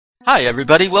Hi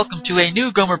everybody, welcome to a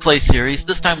new Gomer Play series.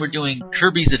 This time we're doing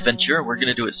Kirby's Adventure. We're going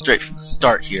to do it straight from the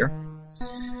start here.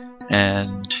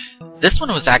 And this one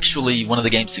was actually one of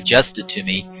the games suggested to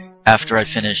me after I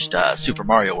finished Super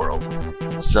Mario World.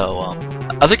 So,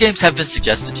 other games have been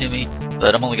suggested to me,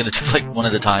 but I'm only going to do like one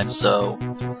at a time. So,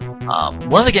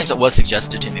 one of the games that was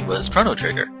suggested to me was Chrono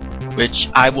Trigger, which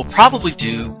I will probably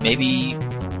do maybe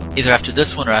either after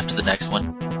this one or after the next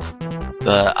one.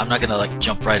 But I'm not gonna like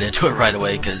jump right into it right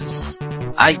away because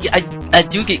I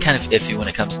do get kind of iffy when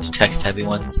it comes to text-heavy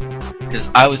ones, because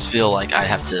I always feel like I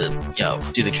have to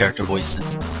do the character voices,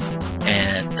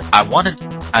 and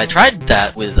I tried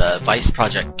that with Vice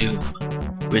Project Doom,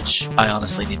 which I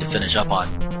honestly need to finish up on,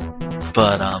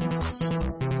 but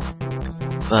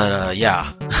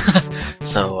yeah.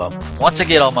 So once I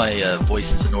get all my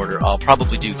voices in order, I'll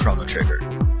probably do Chrono Trigger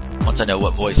once I know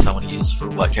what voice I want to use for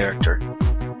what character,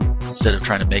 instead of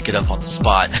trying to make it up on the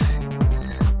spot.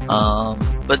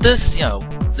 But this,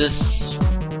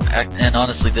 and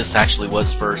honestly, this actually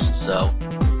was first, so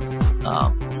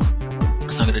I'm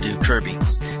gonna do Kirby.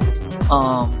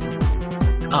 Oh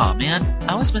man,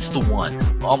 I always miss the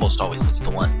one. Almost always miss the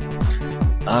one.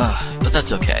 But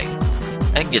that's okay.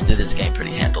 I can get through this game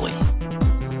pretty handily.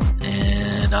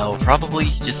 And I'll probably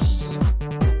just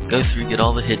go through, get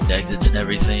all the hidden exits and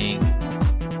everything,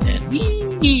 and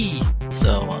whee!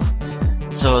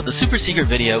 So the super secret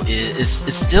video is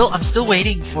still, I'm still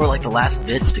waiting for like the last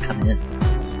bits to come in.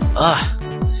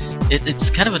 It's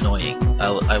kind of annoying,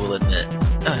 I will admit.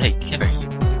 Oh hey, come here, you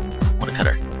want to cut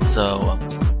her? So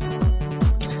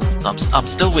I'm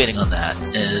still waiting on that,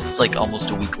 and it's like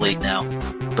almost a week late now.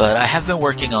 But I have been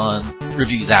working on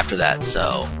reviews after that,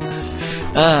 so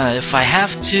if I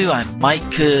have to, I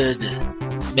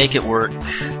could make it work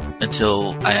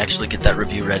until I actually get that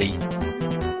review ready.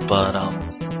 But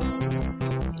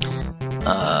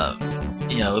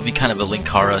it'd be kind of a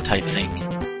Linkara type thing.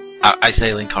 I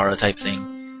say Linkara type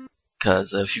thing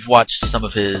because if you've watched some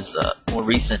of his more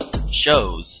recent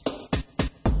shows,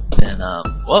 then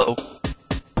whoa.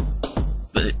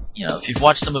 But if you've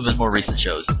watched some of his more recent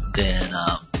shows, then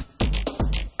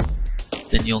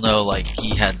you'll know like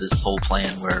he had this whole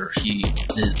plan where he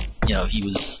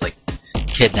was like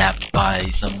kidnapped by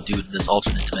some dude in this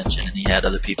alternate dimension, and he had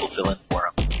other people fill in for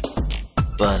him.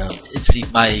 But see,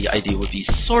 my idea would be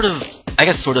sort of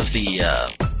the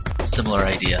similar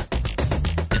idea,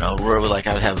 where like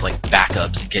I would have like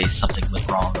backups in case something went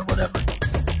wrong or whatever.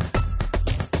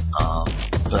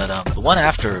 But the one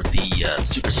after the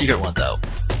super secret one though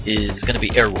is going to be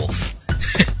Airwolf,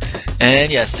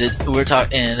 and yes,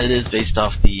 and it is based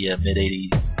off the mid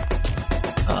 '80s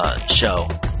show.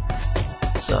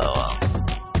 So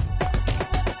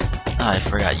I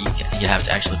forgot you have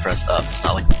to actually press up. It's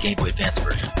not like the Game Boy Advance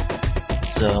version.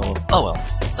 So, oh well,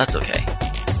 that's okay.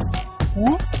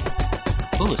 Ooh,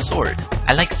 a sword.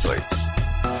 I like swords.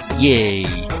 Yay!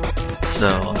 So,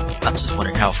 I'm just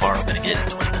wondering how far I'm gonna get in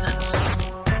 20 minutes.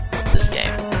 This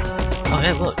game. Oh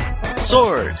hey, look,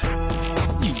 sword.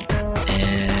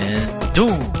 And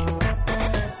doom.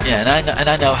 Yeah, and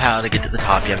I know how to get to the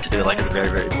top. You have to do it like at the very,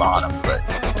 very bottom, but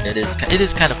it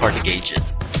is kind of hard to gauge it.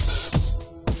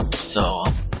 So,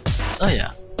 oh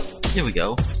yeah, here we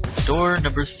go. Door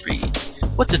number 3.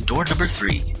 What's in door number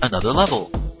 3? Another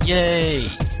level. Yay!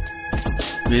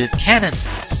 With cannons.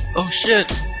 Oh shit!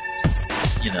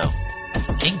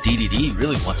 King DDD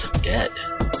really wants him dead.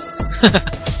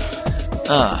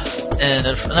 And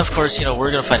of course,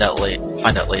 we're gonna find out later,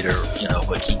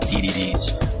 what King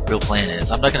DDD's real plan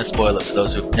is. I'm not gonna spoil it for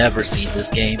those who've never seen this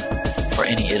game or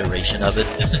any iteration of it.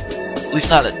 At least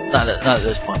not at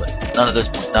this point, but not at this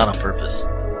point, not on purpose.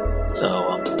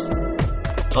 So,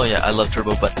 oh yeah, I love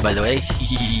Turbo Button, by the way.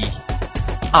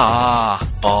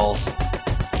 Balls.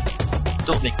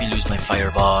 Don't make me lose my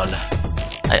fireball.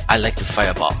 I like the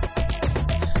fireball.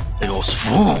 They go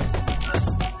swoom.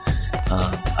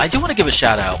 I do want to give a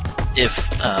shout out. If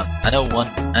I know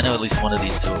at least one of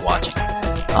these two are watching.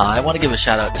 I want to give a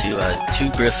shout out to Two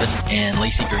Griffin and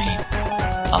Lacey Green,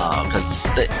 because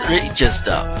they just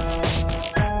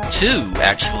Two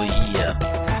actually.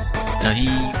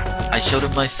 I showed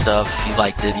him my stuff. He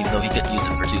liked it, even though he couldn't use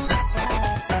it for 2 cents.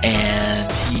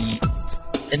 And he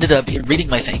ended up reading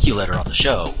my thank you letter on the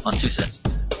show on 2 cents,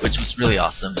 which was really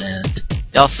awesome. And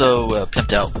he also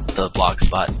pimped out the blog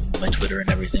spot, my Twitter, and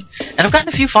everything. And I've gotten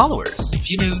a few followers, a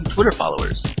few new Twitter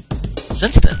followers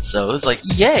since then. So it was like,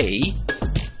 yay!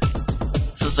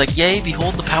 So it's like, yay!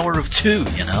 Behold the power of 2,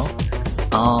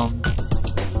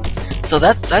 So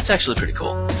that's actually pretty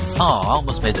cool. Oh, I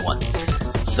almost made the 1.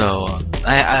 So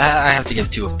I have to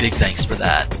give 2 a big thanks for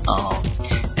that.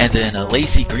 And then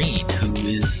Lacey Green, who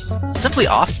is simply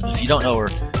awesome. If you don't know her,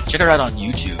 check her out on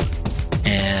YouTube.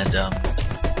 And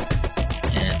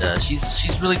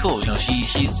she's really cool. You know,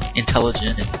 she's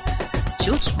intelligent and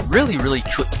she looks really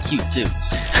cute too.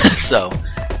 So,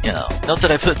 you know, note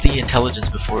that I put the intelligence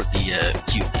before the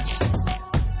cuteness.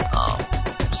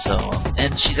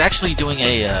 And she's actually doing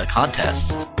a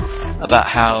contest about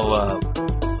how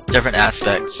different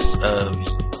aspects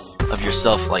of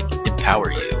yourself like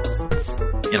empower you.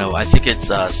 You know, I think it's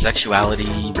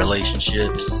sexuality,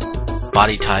 relationships,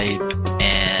 body type,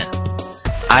 and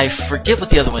I forget what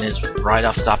the other one is right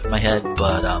off the top of my head.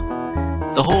 But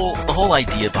the whole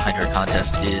idea behind her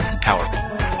contest is empowerment.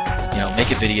 You know,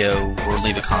 make a video or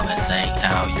leave a comment saying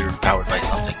how you're empowered by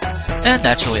something. And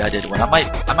naturally, I did one. I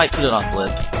might put it on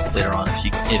Blip later on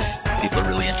if people are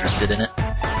really interested in it,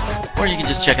 or you can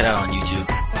just check it out on YouTube.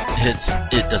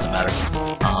 It doesn't matter.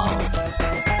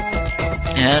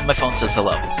 And my phone says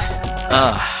hello.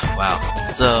 Wow.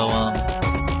 So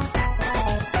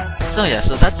yeah.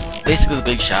 So that's basically the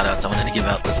big shout-outs I wanted to give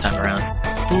out this time around.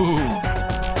 Boom.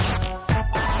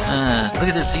 Look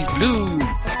at this. He's blue.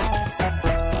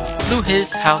 Blue his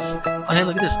house. Oh hey,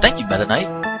 look at this. Thank you, Meta Knight.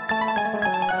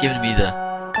 Giving me the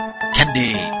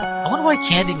candy. I wonder why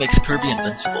candy makes Kirby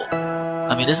invincible.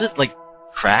 I mean, is it like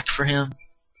crack for him?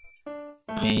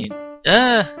 I mean,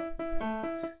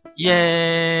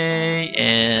 yay!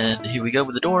 And here we go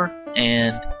with the door.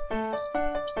 And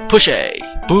push A.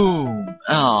 Boom.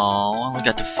 Oh, I only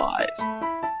got to 5.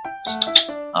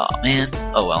 Oh man.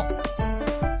 Oh well.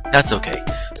 That's okay.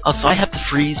 Oh, so I have the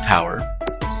freeze power.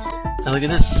 And look at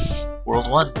this. World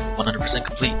 1. 100%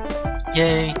 complete.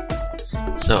 Yay.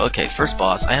 So, okay, first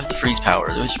boss, I have the freeze power,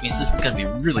 which means this is going to be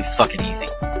really fucking easy.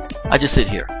 I just sit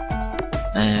here.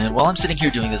 And while I'm sitting here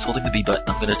doing this, holding the B button,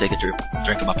 I'm going to take a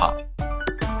drink of my pop.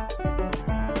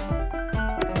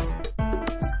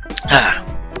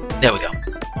 There we go.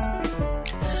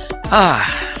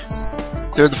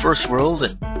 Cleared the first world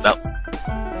in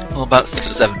about 6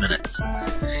 or 7 minutes.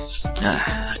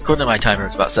 According to my timer,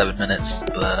 it's about 7 minutes,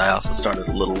 but I also started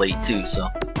a little late too, so...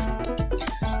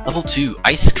 Level 2,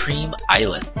 Ice Cream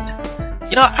Island.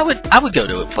 You know, I would go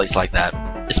to a place like that,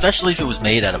 especially if it was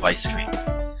made out of ice cream.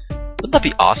 Wouldn't that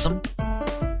be awesome?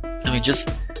 I mean, just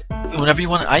whenever you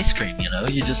want ice cream, you know,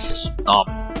 you just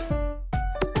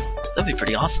that'd be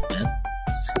pretty awesome, man.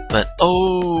 But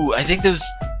I think there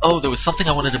was something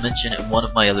I wanted to mention in one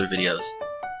of my other videos,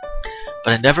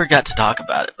 but I never got to talk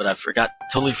about it. But I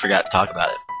totally forgot to talk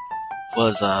about it.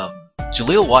 Was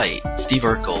Jaleel White, Steve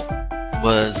Urkel,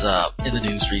 was in the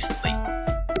news recently.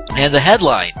 And the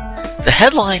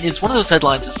headline is one of those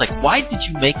headlines that's like, why did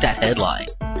you make that headline?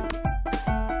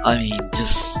 I mean,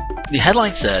 the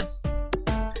headline said,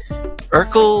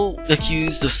 Urkel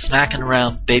accused of smacking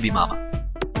around baby mama.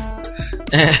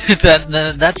 And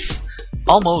that's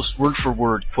almost word for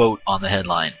word quote on the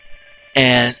headline.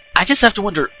 And I just have to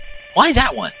wonder, why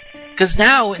that one? Because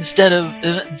now, instead of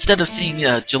seeing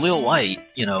Jaleel White,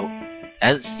 you know,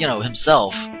 as, you know,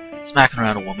 himself, smacking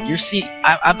around a woman,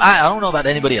 I don't know about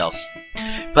anybody else,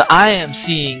 but I am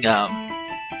seeing,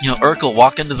 you know, Urkel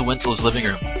walk into the Winslow's living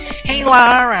room. Hey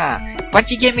Laura, why don't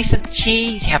you give me some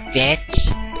cheese, you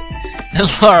bitch? And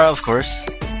Laura, of course,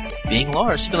 being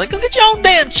Laura, she'd be like, go get your own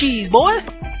damn cheese, boy!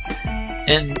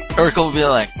 And Urkel would be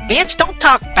like, bitch, don't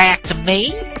talk back to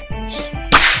me!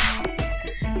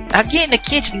 Now get in the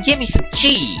kitchen and give me some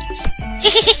cheese!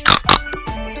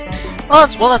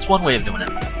 well, that's one way of doing it.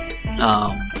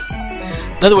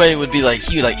 Another way would be like,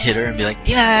 he would like hit her and be like,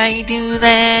 did I do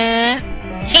that?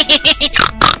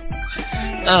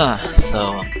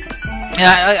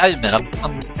 Yeah, I admit,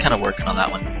 I'm kind of working on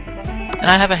that one. And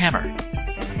I have a hammer.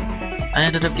 I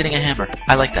ended up getting a hammer.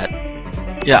 I like that.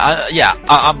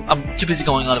 I'm too busy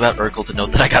going on about Urkel to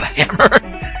note that I got a hammer.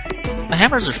 The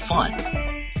hammers are fun.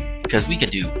 Because we can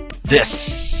do this.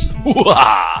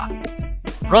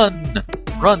 Run!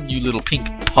 Run, you little pink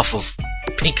puff of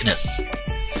pinkness.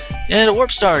 And a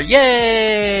warp star,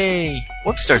 yay!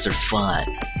 Warp stars are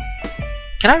fun.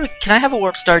 Can I have a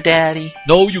warp star, Daddy?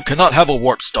 No, you cannot have a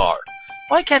warp star.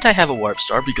 Why can't I have a warp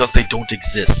star? Because they don't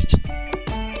exist.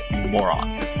 You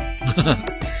moron.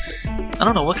 I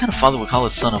don't know what kind of father would call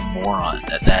his son a moron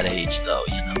at that age, though,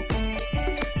 you know?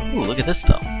 Ooh, look at this,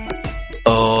 though.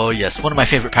 Oh, yes, one of my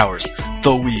favorite powers.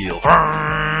 The wheel.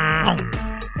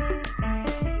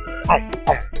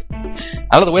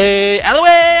 Out of the way! Out of the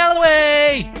way! Out of the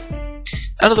way!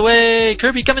 Out of the way!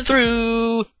 Kirby coming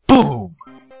through! Boom!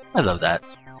 I love that.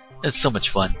 It's so much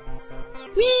fun.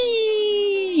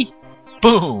 Whee!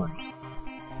 Boom!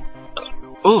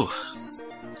 Ooh.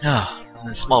 Ah,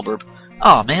 a small burp.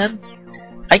 Aw, man.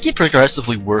 I get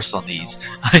progressively worse on these,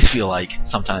 I feel like,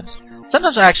 sometimes.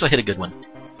 Sometimes I actually hit a good one.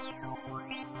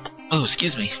 Oh,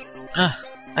 excuse me.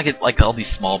 I get like all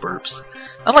these small burps.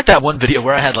 I like that one video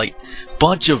where I had like a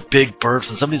bunch of big burps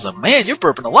and somebody's like, "Man, you're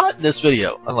burping a lot in this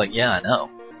video." I'm like, "Yeah, I know."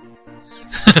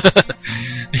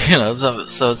 You know,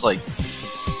 so it's like,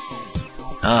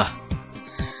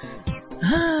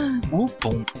 whoop,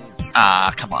 boom.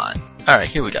 Come on. All right,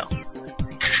 here we go.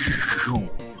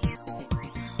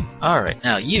 All right,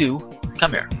 now you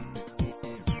come here.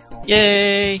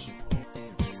 Yay!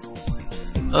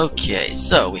 Okay,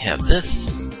 so we have this.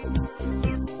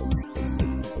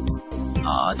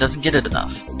 It doesn't get it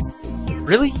enough.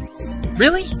 Really?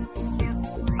 Really?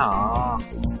 Aww.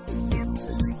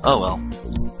 Oh well.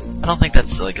 I don't think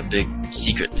that's like a big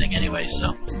secret thing anyway,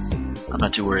 so I'm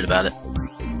not too worried about it.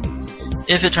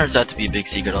 If it turns out to be a big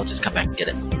secret, I'll just come back and get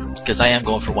it. Because I am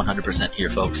going for 100% here,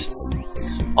 folks.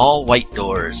 All white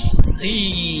doors.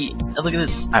 Hey, look at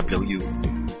this. I blow you.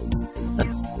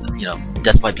 That's, you know,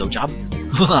 death by blowjob.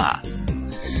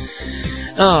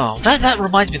 Oh, that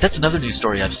reminds me, that's another news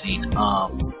story I've seen.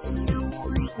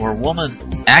 Where a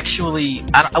woman actually,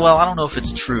 I don't know if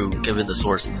it's true given the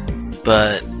source,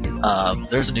 but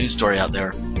there's a news story out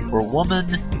there where a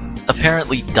woman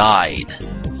apparently died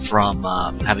from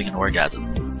having an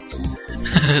orgasm.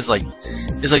 It's like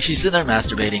she's sitting there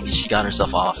masturbating and she got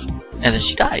herself off, and then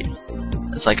she died.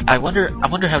 It's like I wonder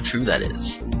how true that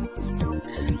is.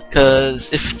 Because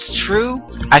if it's true,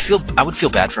 I would feel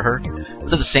bad for her,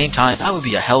 but at the same time, that would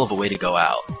be a hell of a way to go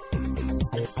out.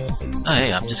 Oh,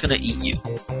 hey, I'm just gonna eat you.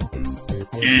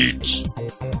 Eat.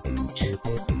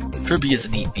 Kirby is a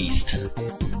neat beast.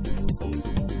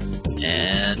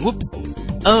 And whoop!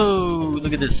 Oh,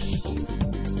 look at this!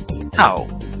 How?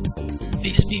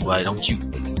 Face me, why don't you?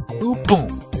 Ooh, boom!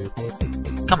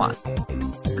 Come on.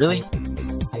 Really?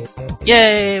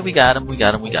 Yay! We got him! We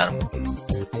got him! We got him!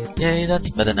 Yay!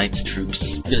 That's Meta Knight's troops.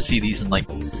 We're gonna see these in like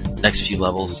next few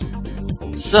levels.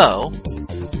 So,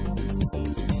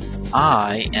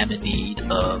 I am in need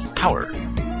of power.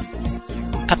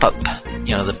 Pep up.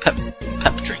 You know, the pep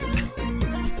drink.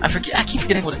 I keep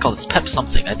forgetting what it's called. It's pep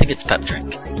something. I think it's pep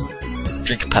drink.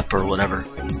 Drink pep or whatever.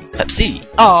 Pepsi.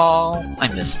 Oh, I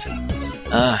missed.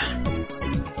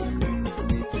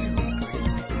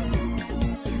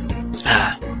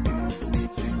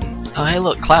 Oh, hey,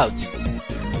 look, clouds.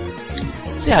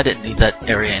 See, I didn't need that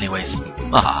area anyways. Look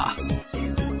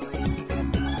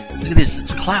at this,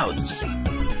 it's clouds.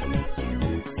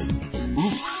 Ooh,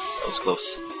 that was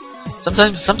close.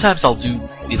 Sometimes I'll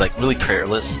be like really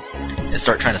careless and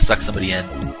start trying to suck somebody in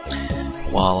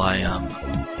while I'm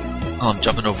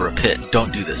jumping over a pit.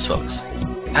 Don't do this, folks.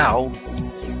 Ow.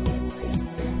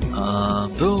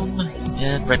 Boom,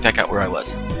 and right back out where I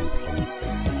was.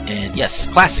 And yes,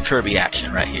 classic Kirby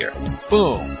action right here.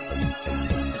 Boom.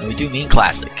 And we do mean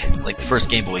classic, like the first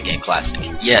Game Boy game classic.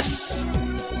 Yes,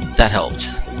 that helped.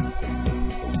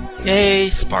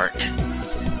 Yay, spark.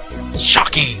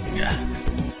 Shocking.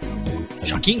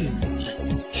 Shocking.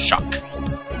 Shock.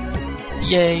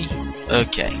 Yay.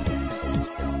 Okay.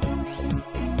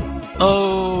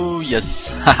 Oh, yes.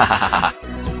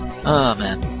 Oh,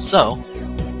 man. So,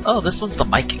 this one's the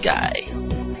mic guy.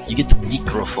 You get the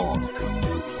microphone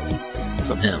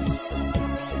from him.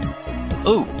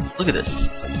 Oh, look at this.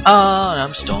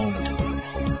 I'm stoned.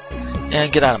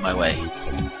 And get out of my way.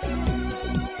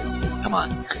 Come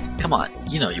on. Come on.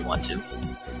 You know you want to.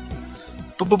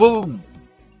 Boom, boom, boom.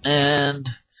 And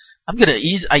I'm gonna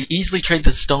I easily trade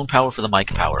the stone power for the mic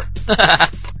power.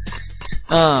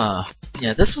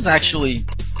 Yeah, this was actually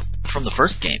from the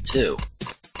first game too,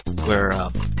 where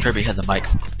Kirby had the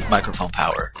microphone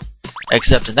power.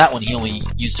 Except in that one he only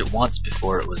used it once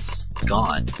before it was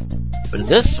gone. But in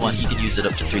this one he could use it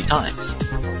up to 3 times.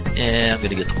 And I'm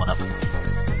gonna get the 1-up.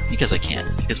 Because I can.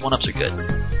 Because 1-ups are good.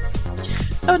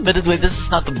 Now, admittedly, this is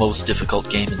not the most difficult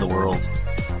game in the world.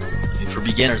 I mean, for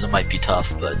beginners it might be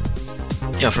tough, but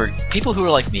you know, for people who are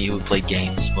like me who have played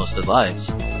games most of their lives,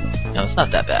 you know, it's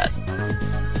not that bad.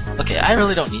 Okay, I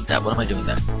really don't need that. What am I doing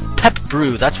there? Pep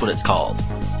Brew, that's what it's called.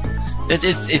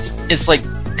 It's like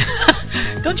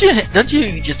don't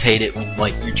you just hate it when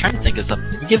like you're trying to think of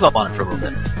something, you give up on it for a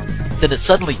little bit, then it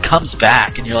suddenly comes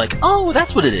back and you're like, oh,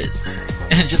 that's what it is.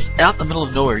 And just out in the middle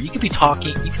of nowhere, you could be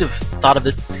talking, you could have thought of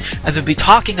it, and then be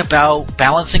talking about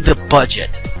balancing the budget.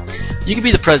 You could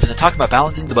be the president talking about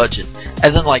balancing the budget,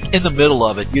 and then like in the middle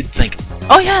of it, you'd think,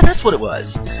 oh yeah, that's what it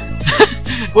was.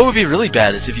 What would be really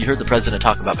bad is if you heard the president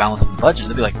talk about balancing the budget,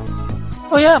 they'd be like,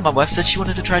 oh yeah, my wife said she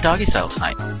wanted to try doggy style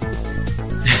tonight.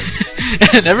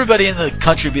 And everybody in the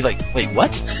country would be like, wait,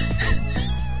 what?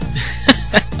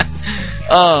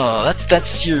 Oh,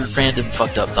 that's your random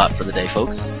fucked up thought for the day,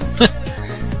 folks.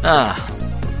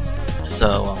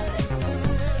 So,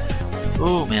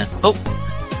 oh man, oh,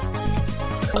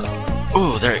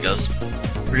 there it goes.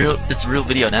 It's a real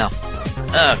video now.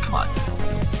 Oh, come on.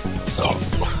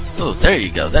 Oh, there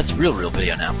you go. That's real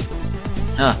video now.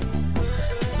 Huh.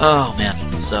 Oh man.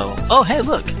 So, oh hey,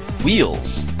 look, wheels.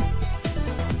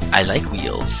 I like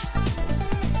wheels.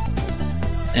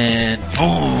 And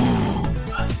boom.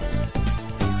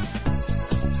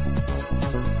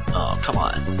 Oh, come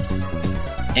on.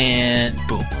 And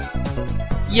boom.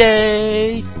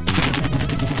 Yay!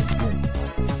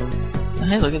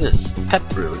 Hey, look at this. Pep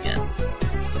brew again.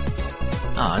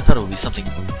 Oh, I thought it would be something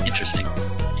interesting.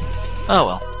 Oh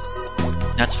well.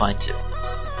 That's fine too.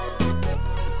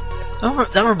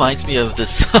 That reminds me of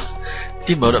this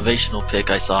demotivational pic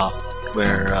I saw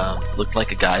where looked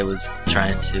like a guy was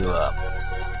trying to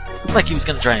looked like he was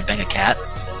gonna try and bang a cat.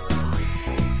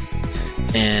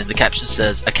 And the caption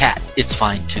says, "A cat, it's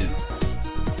fine too."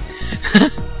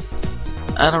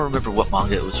 I don't remember what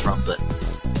manga it was from, but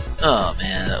oh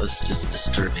man, that was just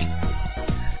disturbing.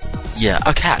 Yeah,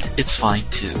 a cat, it's fine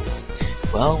too.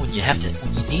 Well, when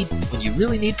you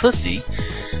really need pussy,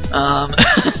 no,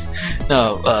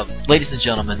 ladies and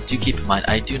gentlemen, do keep in mind,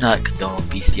 I do not condone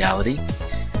bestiality.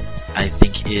 I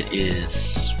think it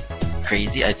is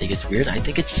crazy. I think it's weird. I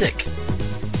think it's sick.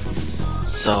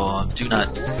 So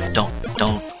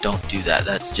don't do that.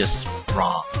 That's just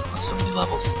wrong on so many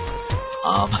levels.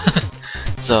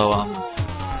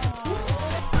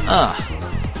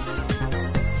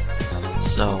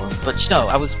 But you know,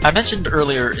 I mentioned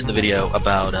earlier in the video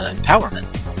about empowerment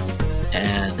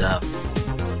and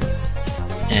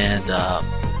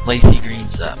Lacey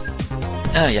Green's.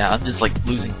 Oh yeah, I'm just like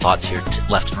losing thoughts here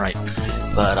left and right.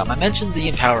 But I mentioned the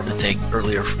empowerment thing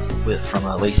earlier from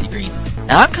Lacey Green,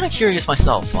 and I'm kind of curious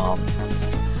myself.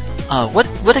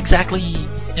 What exactly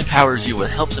empowers you?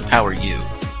 What helps empower you?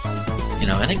 You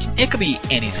know, and it could be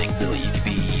anything really. It could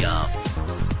be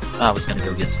I was gonna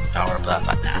go get some power, but I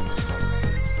thought nah.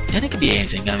 And it could be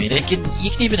anything. I mean, you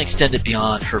can even extend it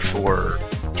beyond her 4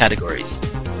 categories,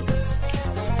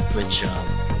 which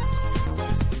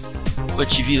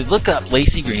if you look up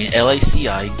Lacey Green,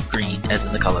 L-A-C-I Green, as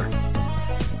in the color,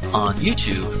 on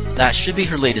YouTube, that should be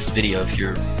her latest video if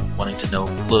you're wanting to know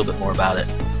a little bit more about it.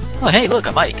 Oh, hey, look,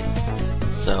 a mic.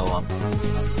 So,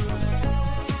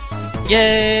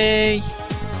 yay!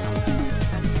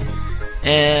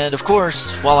 And of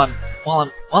course, while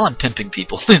I'm pimping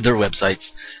people in their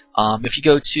websites, if you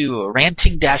go to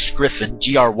ranting-griffin,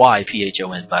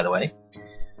 Gryphon, by the way,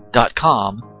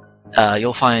 .com,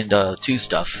 you'll find 2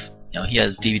 stuff. You know, he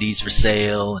has DVDs for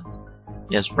sale, and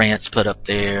he has rants put up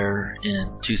there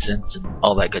in 2 cents and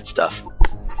all that good stuff.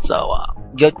 So,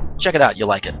 go check it out. You'll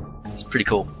like it. It's pretty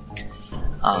cool.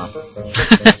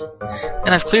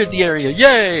 And I've cleared the area.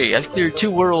 Yay! I've cleared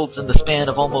 2 worlds in the span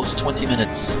of almost 20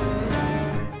 minutes.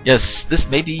 Yes, this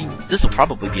will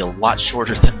probably be a lot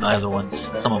shorter than my other ones.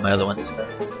 Some of my other ones.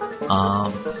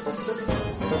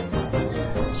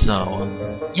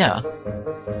 Yeah.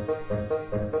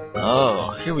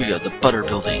 Oh, here we go. The butter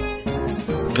building.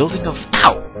 Building of...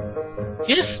 Ow!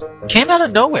 You just came out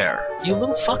of nowhere, you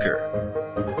little fucker.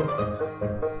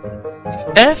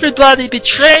 Everybody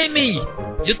betray me!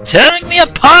 You're tearing me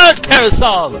apart,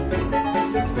 Parasol!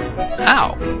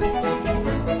 Ow.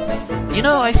 You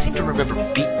know, I seem to remember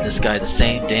beating this guy the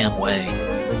same damn way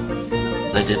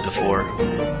as I did before.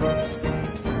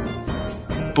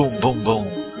 Boom, boom, boom.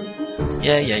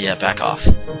 Yeah, back off.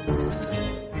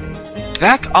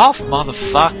 Back off,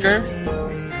 motherfucker!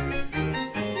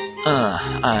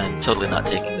 I'm totally not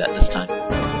taking that this time.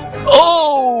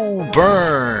 Oh,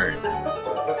 burn!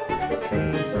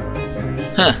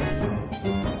 Huh.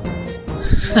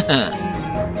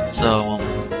 So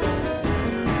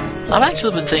I've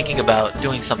actually been thinking about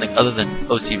doing something other than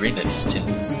OC Remix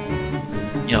tunes,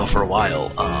 you know, for a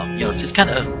while. You know, just kind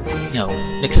of, you know,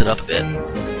 mix it up a bit.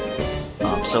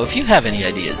 So if you have any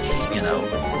ideas, you know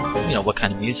what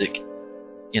kind of music,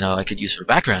 you know, I could use for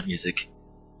background music,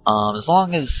 as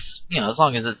long as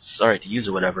it's alright to use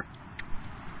or whatever.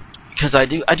 Because I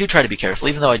do try to be careful,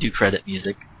 even though I do credit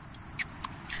music.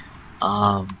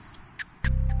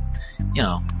 You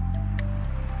know,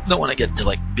 don't want to get into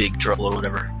like big trouble or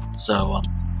whatever. So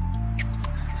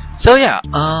yeah,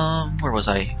 where was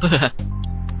I?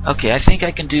 Okay, I think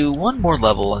I can do one more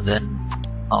level and then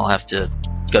I'll have to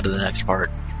go to the next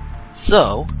part.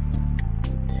 So,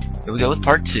 here we go with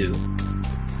part 2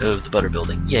 of the butter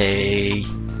building. Yay!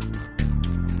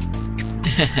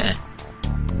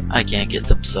 I can't get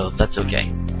them, so that's okay.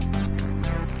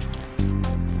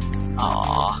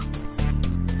 Aww.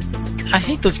 I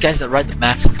hate those guys that ride the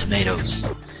Maxim tomatoes.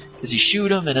 Because you shoot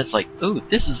them and it's like, ooh,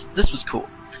 this was cool.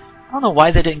 I don't know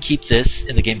why they didn't keep this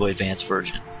in the Game Boy Advance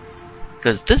version.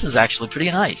 Because this is actually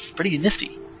pretty nice, pretty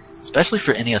nifty. Especially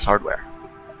for NES hardware.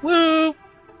 Woo!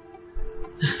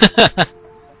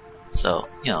 So,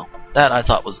 you know, that I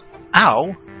thought was...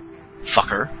 Ow!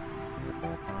 Fucker.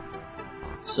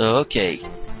 So, okay.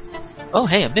 Oh,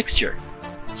 hey, a mixture.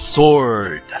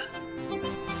 Sword.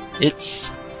 It's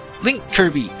Link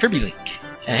Kirby Link.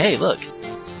 Hey, look.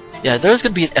 Yeah, there's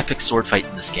gonna be an epic sword fight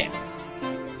in this game.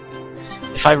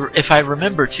 If I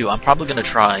remember to, I'm probably gonna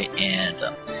try and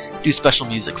do special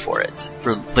music for it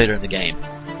for later in the game,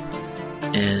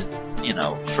 and you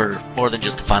know, for more than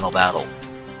just the final battle.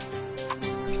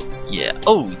 Yeah.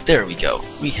 Oh, there we go.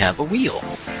 We have a wheel.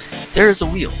 There is a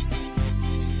wheel,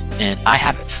 and I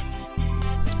have it.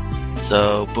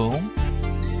 So boom,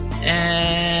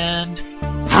 and.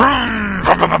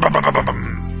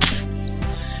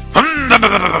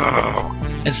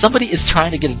 And somebody is trying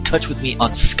to get in touch with me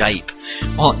on Skype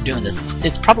while I'm doing this.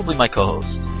 It's probably my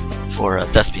co-host for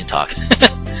Thespian Talk.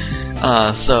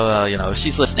 So, you know, if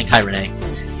she's listening, hi Renee.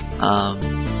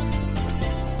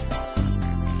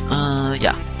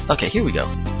 Yeah. Okay, here we go.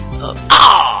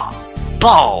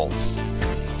 Balls!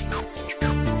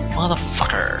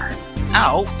 Motherfucker.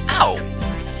 Ow! Ow!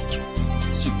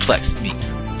 Suplex me.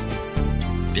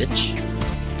 Bitch.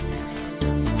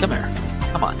 Come here.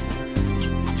 Come on.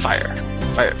 Fire.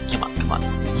 Fire. Come on, come on.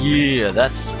 Yeah,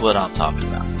 that's what I'm talking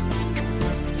about.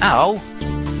 Ow!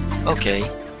 Okay.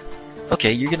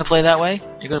 Okay, you're gonna play that way?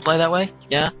 You're gonna play that way?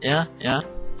 Yeah, yeah, yeah.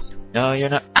 No, you're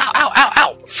not. Ow, ow, ow,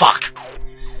 ow! Fuck!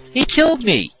 He killed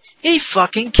me! He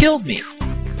fucking killed me!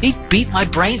 He beat my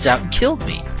brains out and killed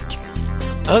me!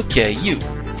 Okay, you.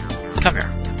 Come here.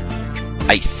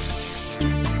 Ice.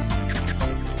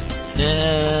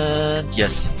 And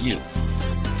yes, you.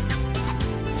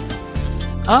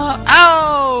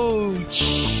 Ouch!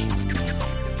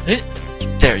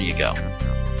 There you go.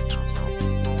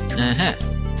 Uh-huh.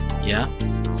 Yeah.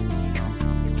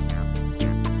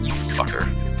 You fucker.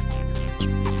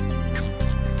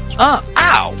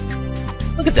 Ow!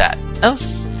 Look at that. That was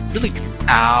really...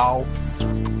 Ow.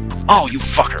 Oh, you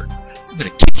fucker. I'm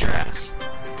gonna kick your ass.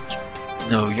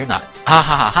 No, you're not. Ha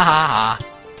ha ha ha ha ha.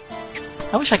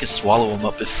 I wish I could swallow him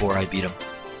up before I beat him.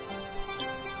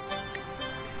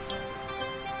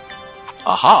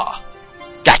 Aha!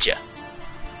 Gotcha!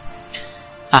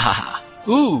 Ha ha ha.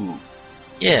 Ooh!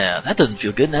 Yeah, that doesn't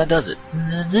feel good now, does it?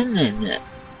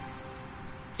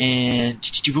 And...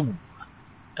 boom.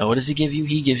 And what does he give you?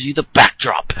 He gives you the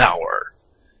backdrop power!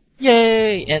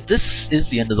 Yay! And this is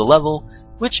the end of the level,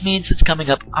 which means it's coming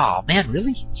up... Oh man,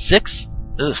 really? 6?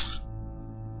 Ugh.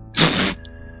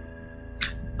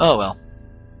 Oh well.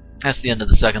 That's the end of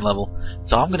the second level.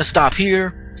 So I'm gonna stop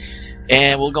here,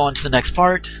 and we'll go on to the next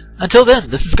part. Until then,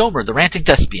 this is Gomer, the Ranting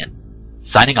Thespian,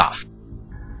 signing off.